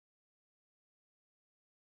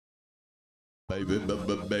Baby,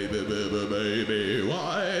 baby, baby, baby, baby,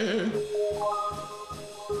 why?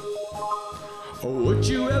 Would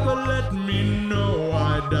you ever let me know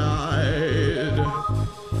I died?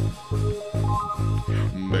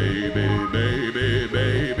 Baby, baby,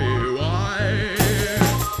 baby, why?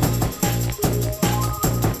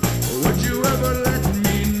 Would you ever let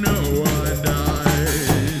me know I died?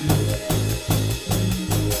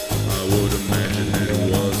 I would imagine it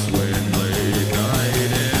was when late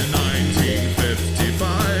night in 1955.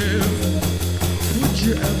 Would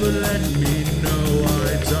you ever let me know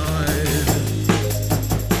I died?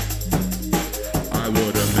 I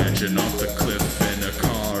would imagine off the cliff in a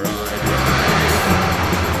car I'd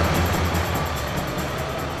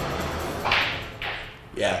ride.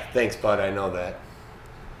 Yeah, thanks, bud. I know that.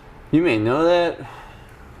 You may know that,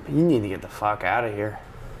 but you need to get the fuck out of here.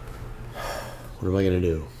 What am I gonna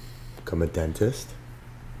do? Become a dentist?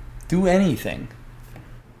 Do anything.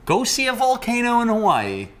 Go see a volcano in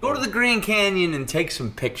Hawaii. Go to the Grand Canyon and take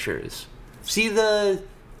some pictures. See the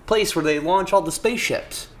place where they launch all the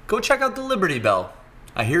spaceships. Go check out the Liberty Bell.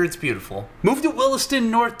 I hear it's beautiful. Move to Williston,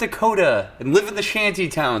 North Dakota and live in the shanty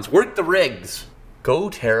towns. Work the rigs. Go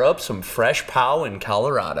tear up some fresh pow in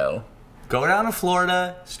Colorado. Go down to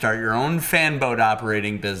Florida, start your own fan boat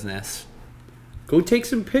operating business. Go take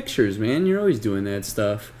some pictures, man. You're always doing that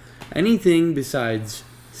stuff. Anything besides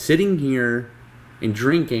sitting here and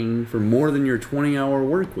drinking for more than your 20-hour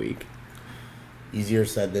work week. Easier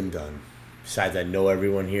said than done. Besides, I know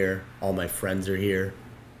everyone here. All my friends are here.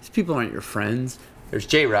 These people aren't your friends. There's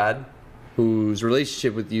J-Rod, whose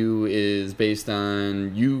relationship with you is based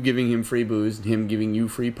on you giving him free booze and him giving you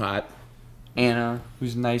free pot. Anna,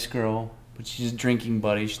 who's a nice girl, but she's a drinking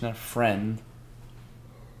buddy. She's not a friend.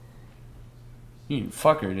 You didn't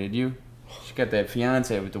fuck her, did you? She got that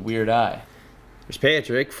fiance with the weird eye. There's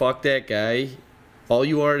Patrick. Fuck that guy. All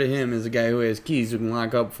you are to him is a guy who has keys who can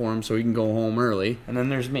lock up for him so he can go home early. And then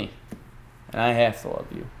there's me. And I have to love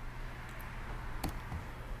you.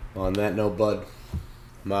 Well, on that note, bud,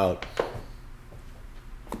 I'm out.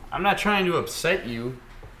 I'm not trying to upset you.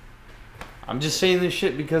 I'm just saying this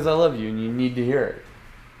shit because I love you and you need to hear it.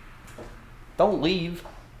 Don't leave.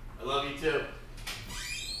 I love you too.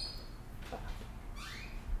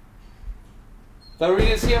 Thought we were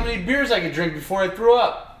gonna see how many beers I could drink before I threw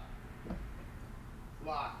up.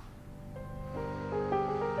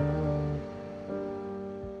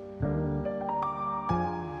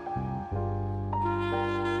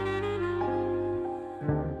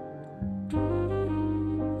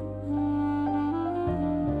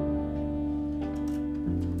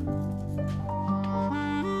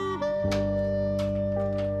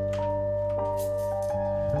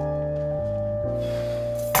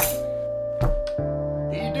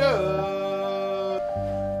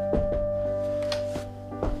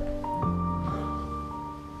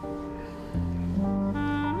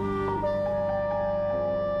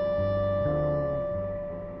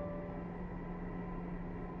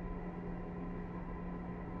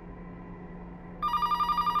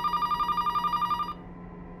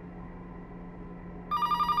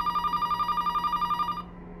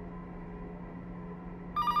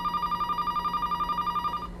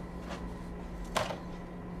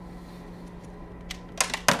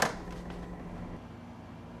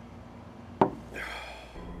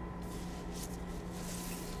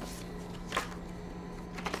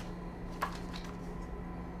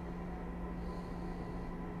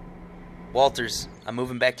 Walters, I'm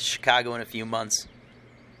moving back to Chicago in a few months.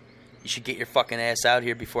 You should get your fucking ass out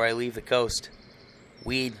here before I leave the coast.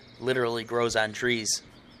 Weed literally grows on trees.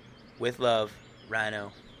 With love,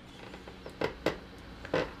 Rhino.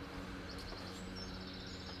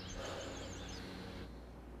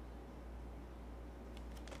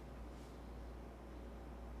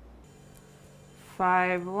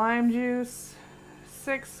 Five lime juice,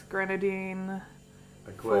 6 grenadine,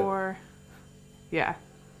 I quit. 4. Yeah,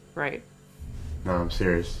 right. No, I'm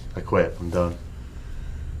serious. I quit. I'm done.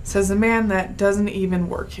 Says the man that doesn't even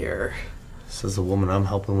work here. Says the woman I'm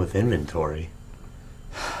helping with inventory.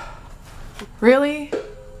 Really?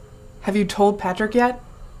 Have you told Patrick yet?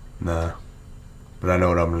 Nah. But I know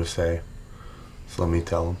what I'm gonna say. So let me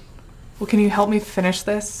tell him. Well, can you help me finish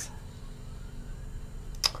this?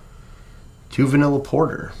 2 vanilla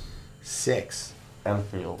porter. 6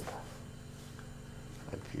 Enfield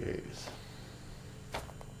IPAs.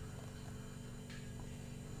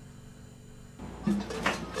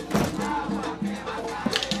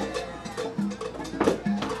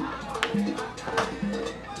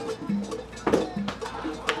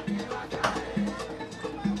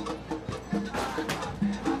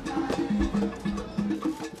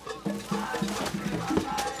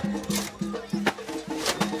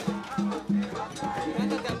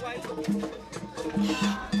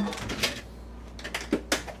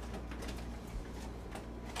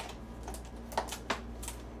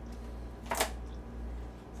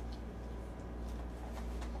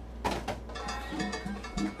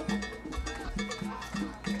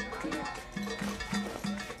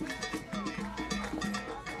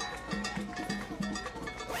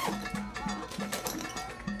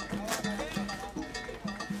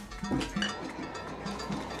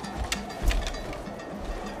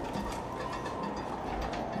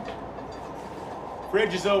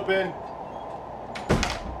 Fridge is open.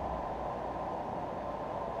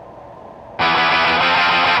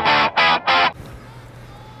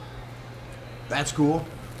 That's cool.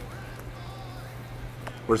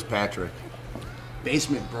 Where's Patrick?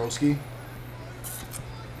 Basement, broski.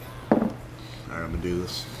 Alright, I'm gonna do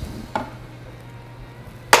this.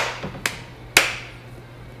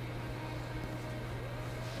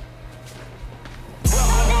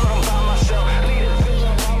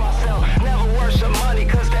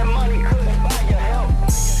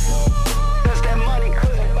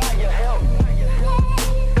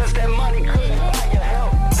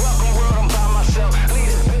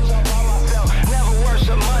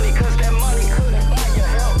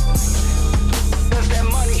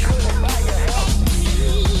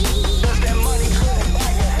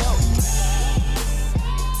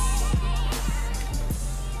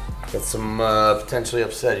 Got some potentially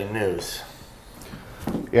upsetting news.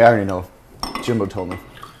 Yeah, I already know. Jimbo told me.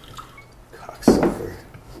 Cocksucker.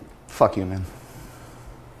 Fuck you, man.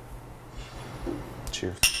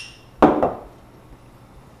 Cheers.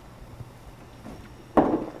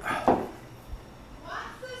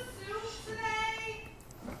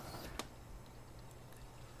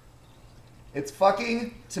 It's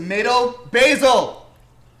fucking tomato basil!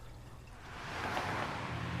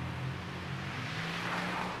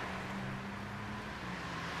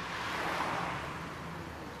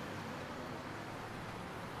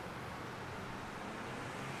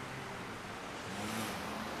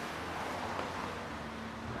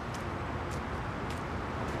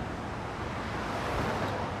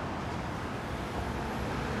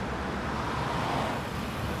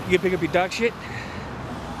 You gonna pick up your dog shit?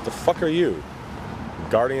 The fuck are you?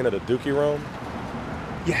 Guardian of the Dookie Room?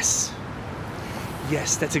 Yes.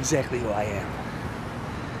 Yes, that's exactly who I am.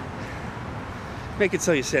 Make it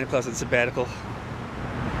so you Santa Claus on sabbatical.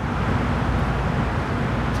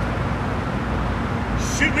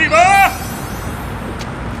 Shoot me, ma!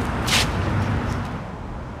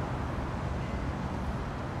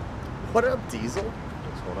 What up, Diesel?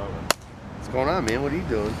 What's going on, man? What's going on, man? What are you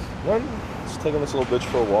doing? None. Just taking this little bitch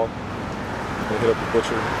for a walk. Gonna hit up the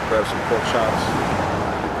butcher, grab some pork chops,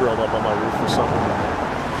 grill them up on my roof or something.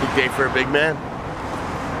 Big day for a big man.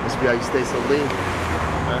 Must be how you stay so lean.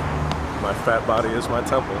 My fat body is my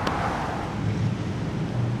temple.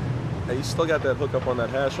 Hey, you still got that hookup on that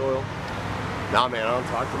hash oil? Nah, man, I don't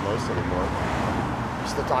talk to most anymore. You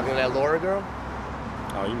still talking to that Laura girl?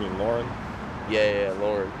 Oh, you mean Lauren? Yeah,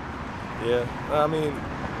 Lauren. Yeah, I mean,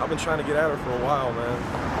 I've been trying to get at her for a while, man.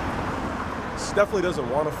 She definitely doesn't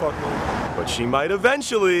want to fuck me, but she might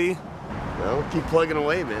eventually. Well, keep plugging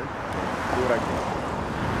away, man. Do what I can.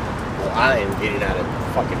 Well, I am getting out of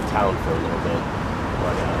fucking town for a little bit.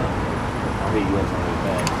 But, I'll hit you guys on the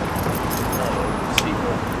back. See you.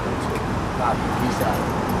 Peace out.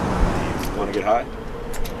 Want to get high?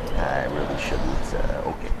 I really shouldn't.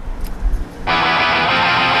 Okay.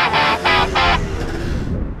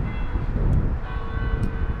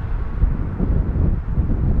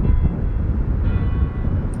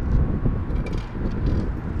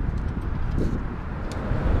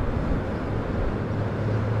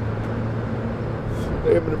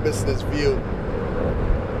 I'm gonna miss this view.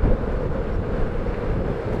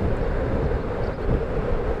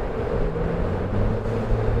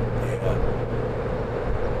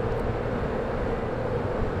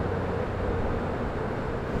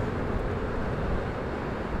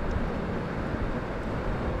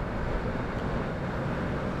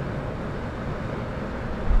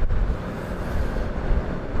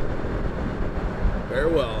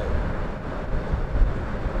 Farewell.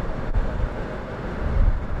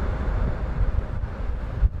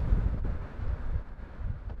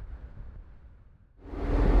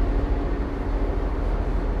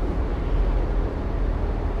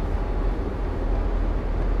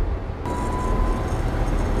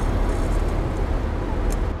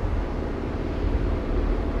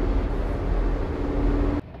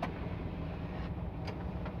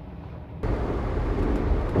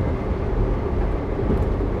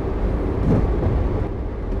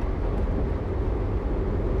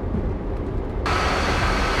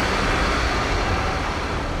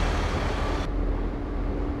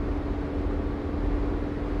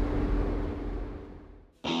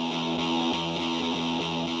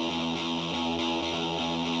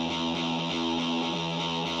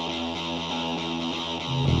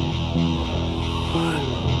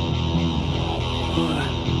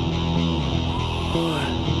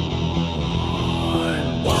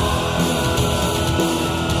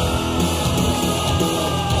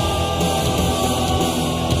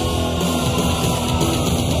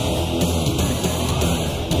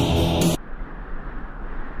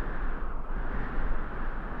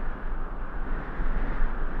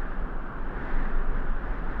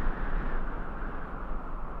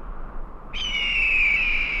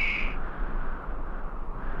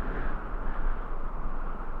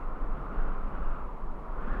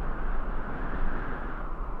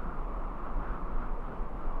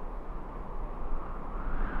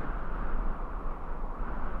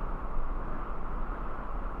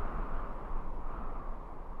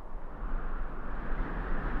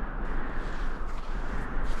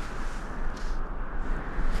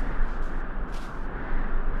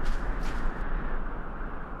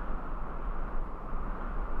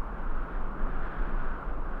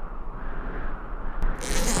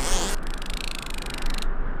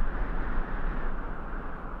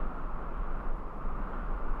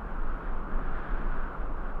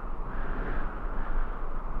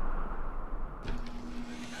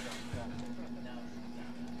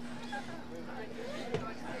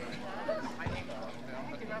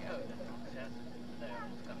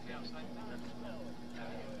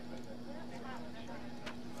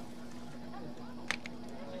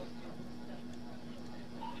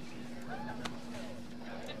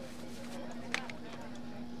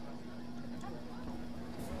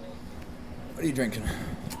 you drinking?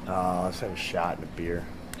 Let's have a shot and a beer.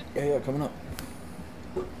 Yeah, coming up.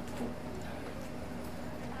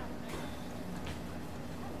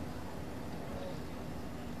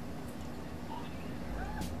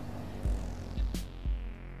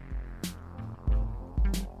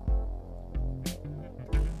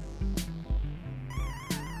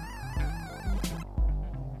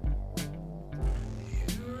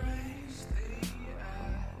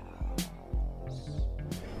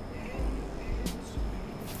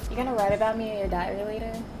 You gonna write about me in your diary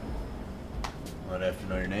later? I'd have to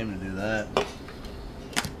know your name to do that.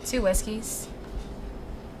 2 whiskeys.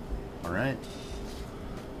 All right.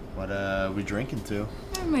 What we drinking to?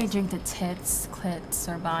 I may drink the tits,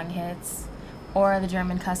 clits, or bong hits. Or the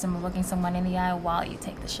German custom of looking someone in the eye while you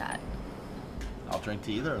take the shot. I'll drink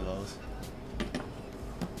to either of those.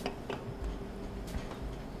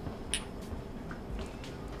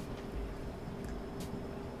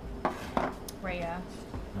 Rhea.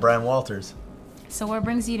 Bryan Walters. So what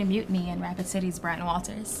brings you to Mutiny in Rapid City's Bryan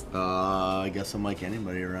Walters? I guess I'm like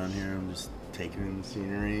anybody around here. I'm just taking in the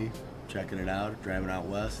scenery, checking it out, driving out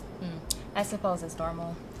west. I suppose it's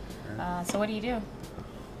normal. So what do you do?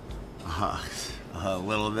 A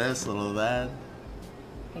little of this, a little of that.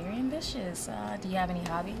 Very ambitious. Do you have any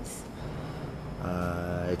hobbies?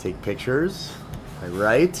 I take pictures, I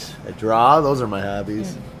write, I draw. Those are my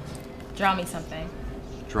hobbies. Draw me something.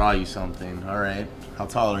 Draw you something. All right. How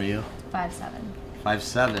tall are you? 5'7".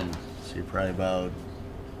 5'7". So you're probably about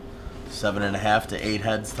 7.5 to 8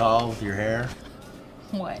 heads tall with your hair.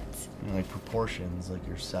 What? You know, like proportions, like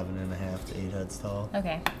you're 7.5 to 8 heads tall.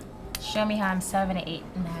 Okay. Show me how I'm 7 to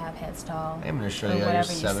 8.5 heads tall. I'm gonna show Or you how you're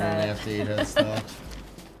whatever you 7.5 to 8 heads tall.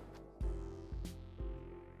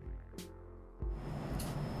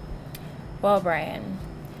 Well, Bryan,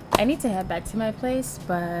 I need to head back to my place,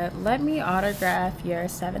 but let me autograph your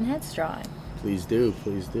 7 heads drawing. Please do,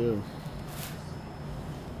 please do.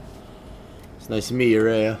 It's nice to meet you,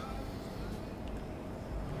 Rhea.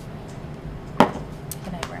 Good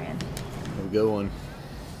night, Bryan. Have a good one.